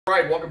All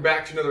right, welcome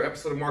back to another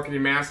episode of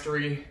Marketing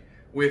Mastery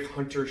with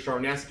Hunter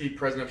Charneski,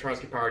 president of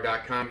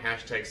CharneskiPower.com,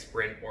 hashtag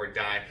sprint or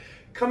die.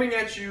 Coming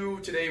at you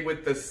today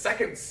with the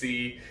second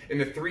C in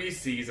the 3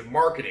 C's of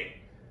marketing,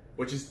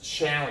 which is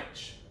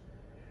challenge.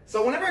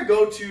 So whenever I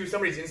go to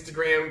somebody's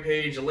Instagram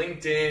page,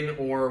 LinkedIn,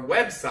 or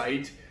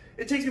website,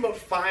 it takes me about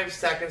 5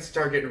 seconds to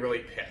start getting really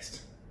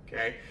pissed,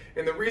 okay?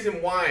 And the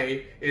reason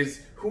why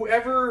is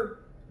whoever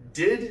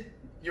did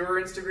your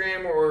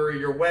Instagram or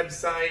your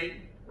website,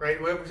 right?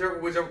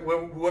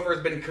 Whoever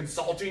has been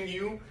consulting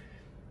you,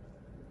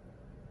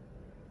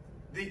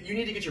 you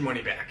need to get your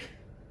money back,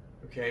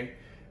 okay?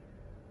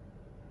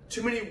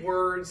 Too many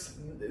words,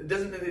 it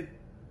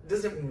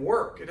doesn't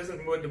work. It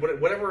doesn't,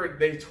 whatever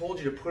they told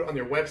you to put on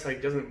their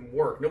website doesn't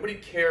work. Nobody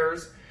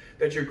cares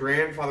that your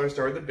grandfather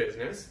started the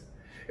business,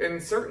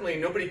 and certainly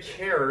nobody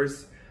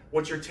cares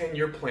what your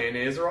 10-year plan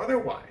is or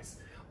otherwise.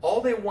 All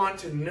they want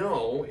to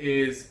know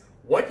is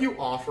what you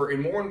offer, and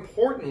more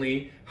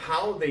importantly,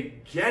 how they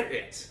get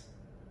it,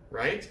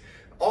 right?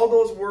 All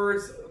those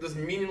words, this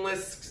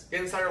meaningless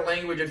insider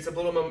language and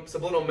subliminal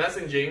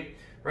messaging,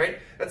 right?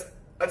 That's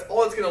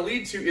all it's going to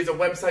lead to is a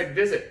website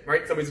visit,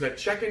 right? Somebody's going to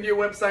check into your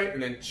website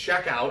and then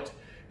check out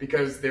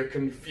because they're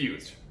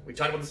confused. We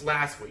talked about this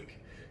last week.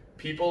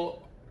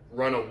 People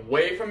run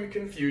away from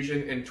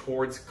confusion and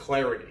towards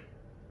clarity,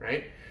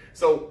 right?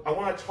 So I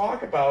want to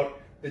talk about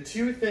the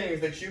 2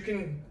 things that you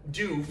can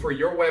do for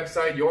your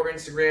website, your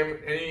Instagram,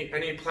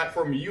 any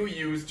platform you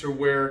use to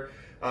where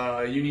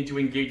you need to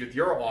engage with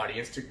your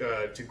audience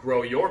to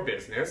grow your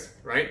business,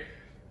 right?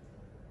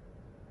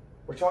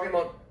 We're talking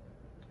about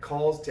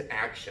calls to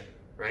action,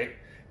 right?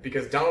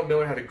 Because Donald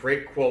Miller had a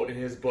great quote in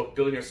his book,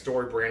 Building a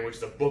Story Brand, which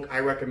is a book I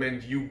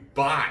recommend you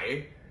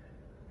buy.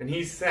 And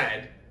he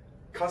said,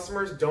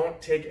 customers don't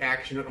take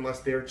action unless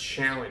they're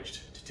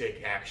challenged to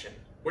take action,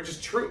 which is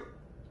true,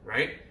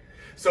 right?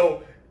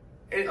 So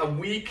a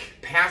weak,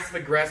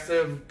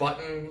 passive-aggressive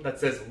button that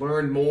says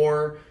learn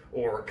more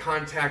or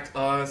contact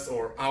us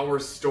or our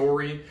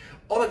story,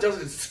 all that does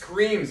is it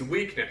screams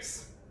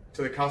weakness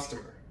to the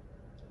customer,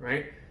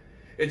 right?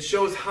 It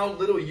shows how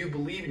little you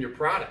believe in your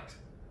product,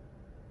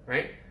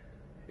 right?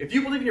 If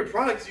you believe in your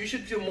products, you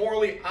should feel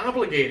morally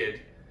obligated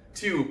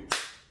to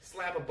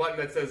slap a button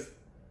that says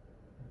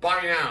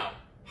buy now,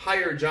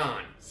 hire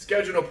John,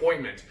 schedule an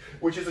appointment,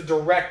 which is a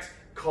direct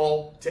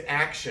call to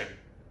action,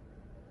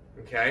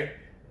 okay?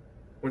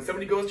 When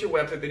somebody goes to your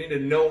website, they need to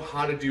know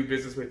how to do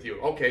business with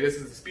you. Okay, this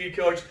is a speed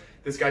coach.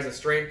 This guy's a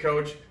strength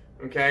coach.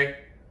 Okay,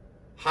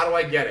 how do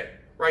I get it?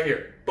 Right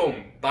here.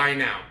 Boom. Buy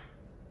now.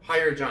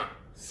 Hire John.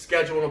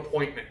 Schedule an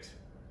appointment.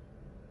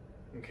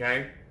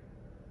 Okay?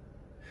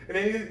 And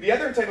then the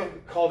other type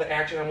of call to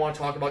action I want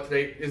to talk about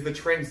today is the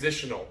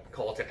transitional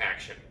call to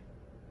action.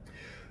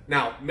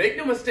 Now, make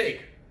no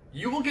mistake,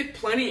 you will get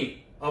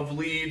plenty of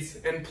leads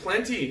and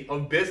plenty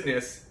of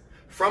business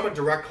from a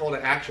direct call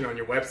to action on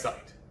your website.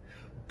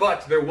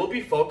 But there will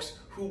be folks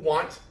who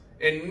want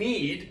and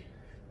need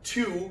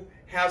to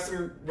have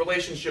some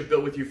relationship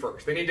built with you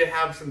first. They need to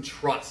have some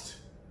trust,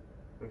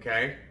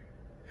 okay?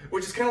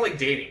 Which is kind of like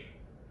dating,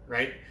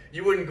 right?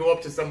 You wouldn't go up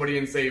to somebody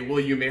and say, will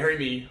you marry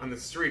me on the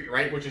street,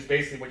 right? Which is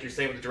basically what you're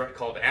saying with a direct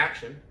call to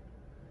action.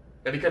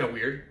 That'd be kind of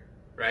weird,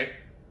 right?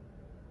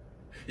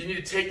 You need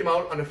to take them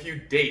out on a few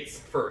dates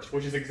first,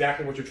 which is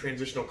exactly what your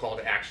transitional call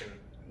to action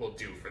will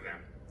do for them,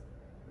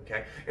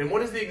 okay? And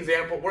what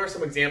are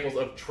some examples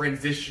of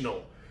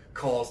transitional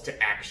calls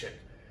to action?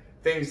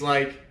 Things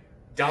like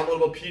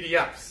downloadable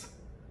PDFs,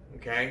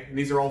 okay? And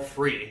these are all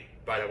free,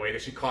 by the way. They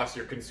should cost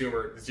your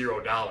consumer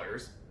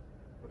 $0,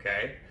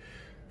 okay?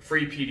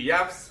 Free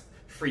PDFs,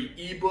 free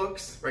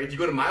ebooks, right? If you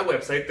go to my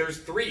website, there's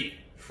 3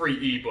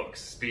 free ebooks: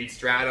 Speed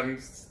Stratum,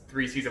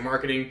 3 C's of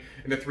Marketing,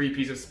 and the 3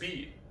 P's of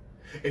Speed.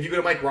 If you go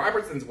to Mike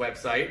Robertson's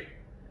website,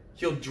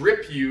 he'll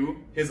drip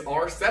you his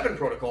R7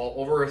 protocol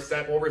over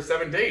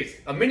 7 days,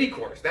 a mini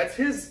course. That's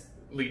his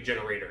lead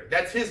generator.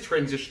 That's his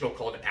transitional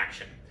call to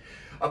action.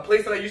 A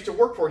place that I used to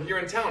work for here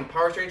in town,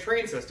 Powertrain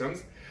Training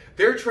Systems,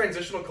 their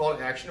transitional call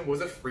to action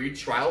was a free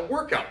trial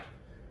workout,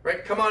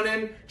 right? Come on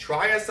in,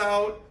 try us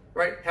out,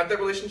 right? Have that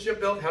relationship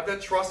built, have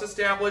that trust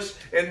established,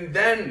 and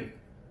then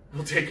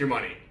we'll take your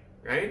money,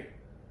 right?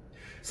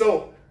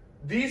 So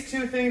these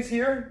 2 things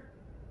here,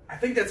 I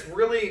think that's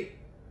really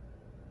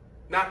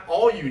not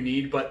all you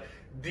need, but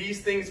these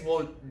things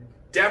will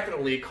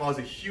definitely cause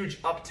a huge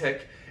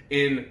uptick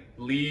in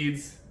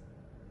leads,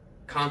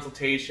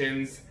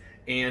 consultations,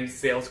 and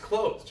sales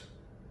closed,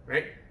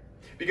 right?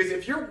 Because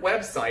if your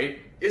website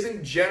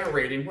isn't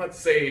generating, let's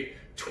say,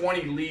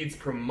 20 leads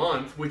per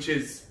month, which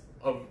is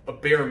a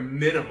bare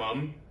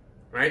minimum,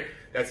 right?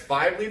 That's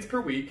 5 leads per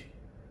week,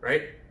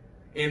 right?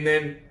 And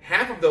then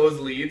half of those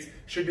leads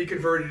should be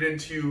converted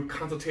into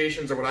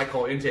consultations, or what I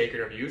call intake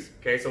interviews,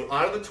 okay? So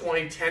out of the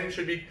 20, 10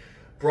 should be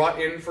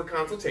brought in for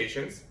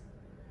consultations,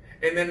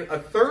 and then a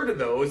third of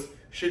those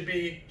should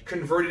be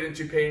converted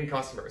into paying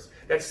customers.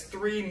 That's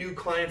 3 new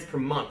clients per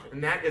month,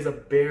 and that is a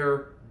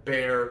bare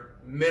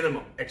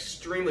minimum,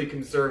 extremely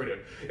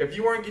conservative. If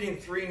you aren't getting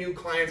 3 new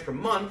clients per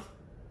month,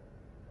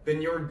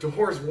 then your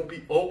doors won't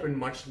be open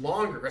much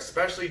longer,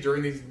 especially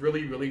during these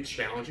really, really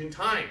challenging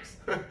times.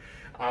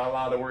 I'll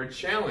allow the word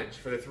challenge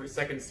for the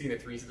second C in the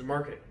 3 C's of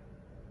marketing,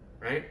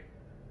 right?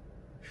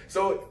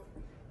 So,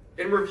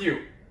 in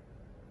review,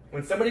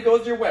 when somebody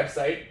goes to your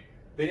website,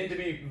 they need to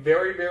be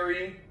very,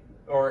 very,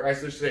 or I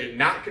should say,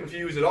 not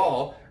confused at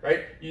all,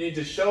 right? You need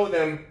to show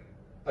them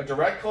a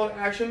direct call to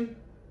action,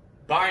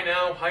 buy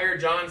now, hire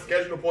John,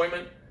 schedule an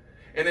appointment,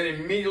 and then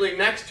immediately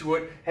next to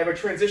it, have a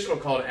transitional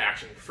call to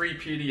action, free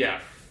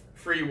PDF,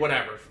 free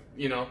whatever,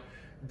 you know,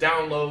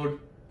 download,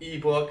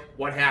 ebook,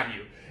 what have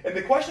you. And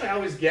the question I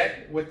always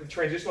get with the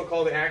transitional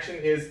call to action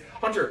is,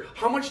 Hunter,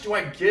 how much do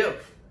I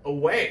give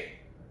away?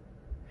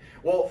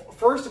 Well,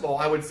 first of all,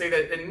 I would say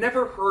that it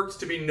never hurts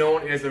to be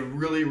known as a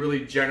really,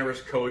 really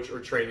generous coach or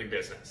training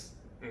business,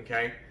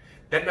 okay?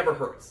 That never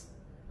hurts,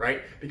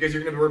 right? Because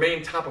you're going to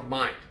remain top of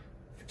mind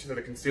to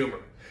the consumer.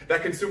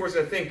 That consumer is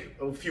going to think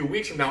a few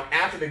weeks from now,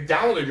 after they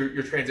downloaded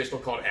your transitional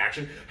call to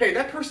action, hey,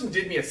 that person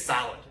did me a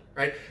solid,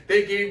 right?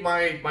 They gave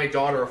my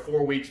daughter a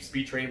 4-week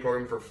speed training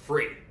program for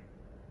free.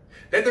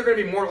 Then they're going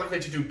to be more likely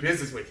to do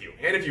business with you.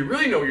 And if you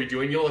really know what you're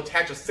doing, you'll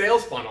attach a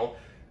sales funnel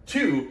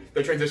to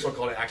the transitional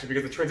call to action,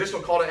 because the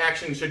transitional call to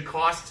action should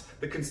cost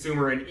the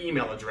consumer an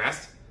email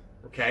address.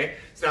 Okay,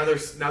 so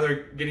now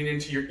they're getting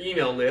into your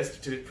email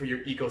list for your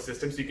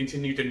ecosystem, so you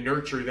continue to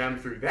nurture them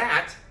through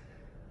that.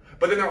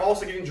 But then they're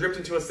also getting dripped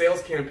into a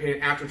sales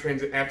campaign after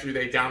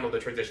they download the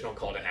transitional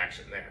call to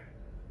action there.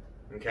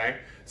 Okay,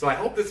 so I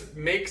hope this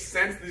makes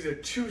sense. These are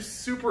 2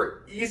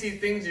 super easy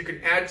things you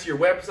can add to your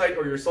website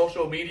or your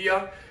social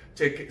media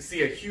to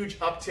see a huge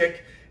uptick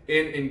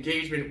in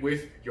engagement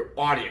with your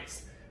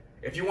audience.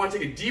 If you want to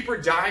take a deeper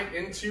dive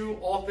into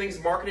all things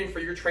marketing for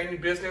your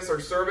training business or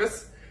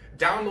service,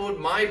 download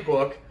my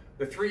book,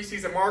 The 3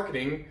 C's of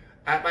Marketing,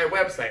 at my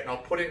website. And I'll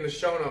put it in the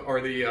show note,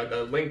 or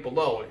the link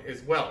below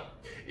as well.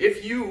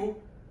 If you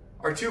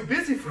are too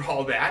busy for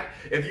all that,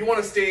 if you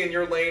want to stay in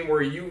your lane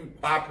where you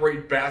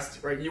operate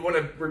best, right? You want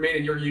to remain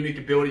in your unique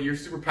ability, your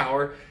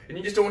superpower, and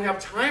you just don't have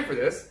time for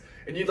this,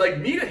 and you'd like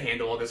me to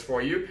handle all this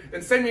for you,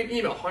 then send me an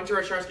email,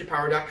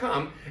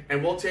 hunter@charnaskipower.com,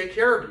 and we'll take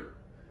care of you.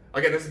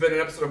 Again, this has been an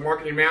episode of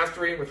Marketing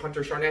Mastery with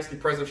Hunter Charnaski,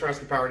 president of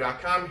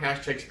charnaskipower.com,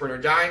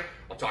 #SprintOrDie.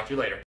 I'll talk to you later.